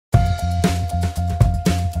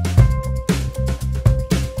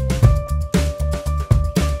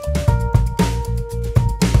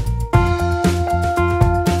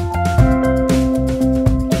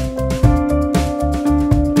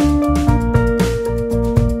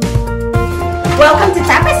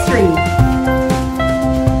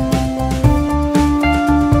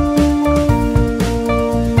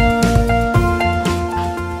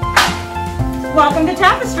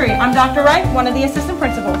Dr. Wright, one of the assistant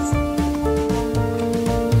principals.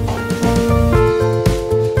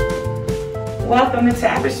 Welcome to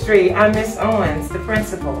Tapestry. I'm Miss Owens, the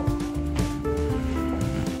principal.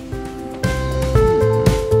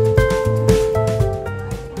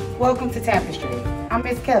 Welcome to Tapestry. I'm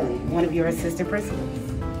Miss Kelly, one of your assistant principals.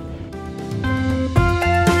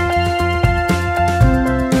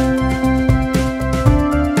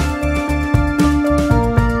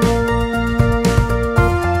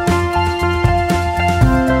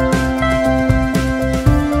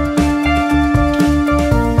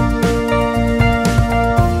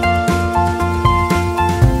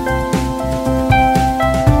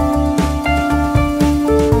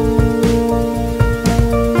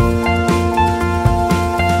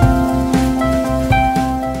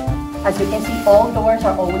 As you can see, all doors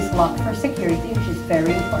are always locked for security, which is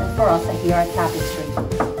very important for us here at Tapestry.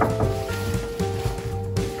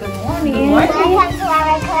 Good morning. Good morning. Welcome to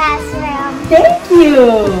our classroom. Thank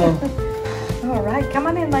you. All right, come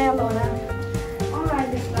on in, Maya Lona. All right,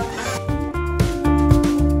 Miss Lona.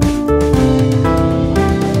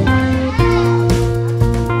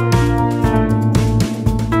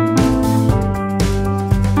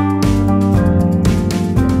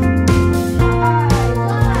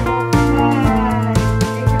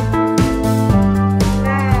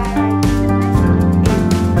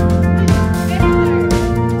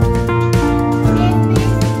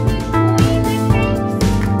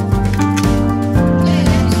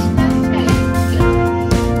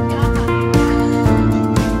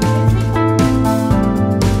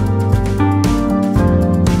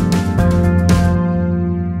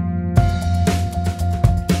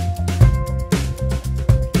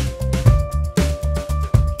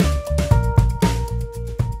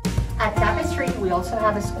 At Tapestry, we also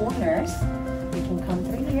have a school nurse. You can come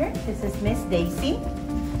through here. This is Miss Daisy.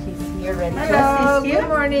 She's here ready to assist you. Good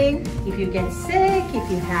morning. If you get sick, if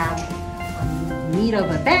you have need of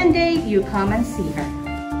a Band-Aid, you come and see her.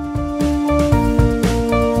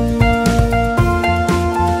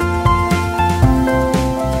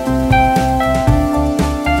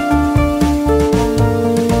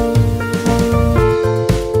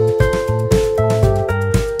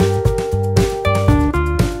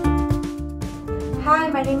 Hi,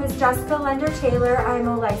 my name is Jessica Lender-Taylor. I'm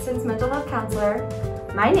a licensed mental health counselor.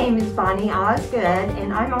 My name is Bonnie Osgood,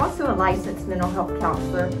 and I'm also a licensed mental health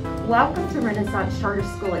counselor. Welcome to Renaissance Charter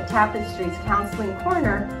School at Tapestry's Counseling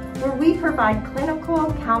Corner, where we provide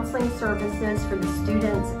clinical counseling services for the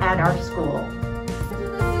students at our school.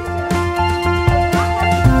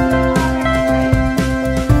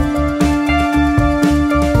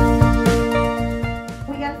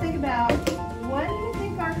 We got to think about what do you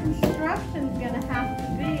think our construction's going to have to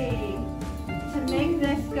be to make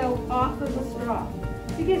this go off of the straw?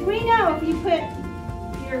 Because we know if you put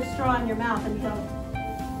your straw in your mouth until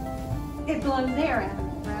it blows air out of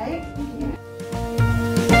it, right?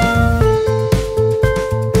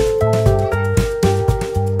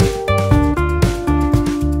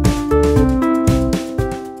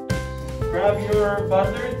 Grab your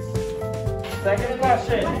buzzards. Second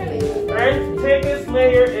question. Earth's thickest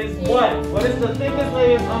layer is what? What is the thickest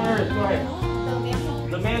layer on Earth? Go ahead.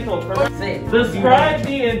 The mantle, correct? Describe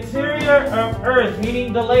the interior of Earth,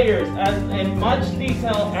 meaning the layers, as in much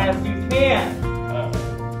detail as you can.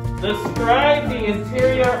 Describe the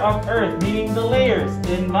interior of Earth, meaning the layers,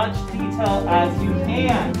 in much detail as you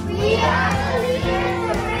can. We are the leaders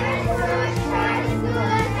of Renaissance Charter School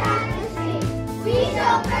at Tapestry. We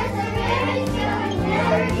show perseverance and we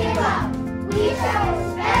never give up. We show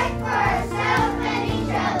respect.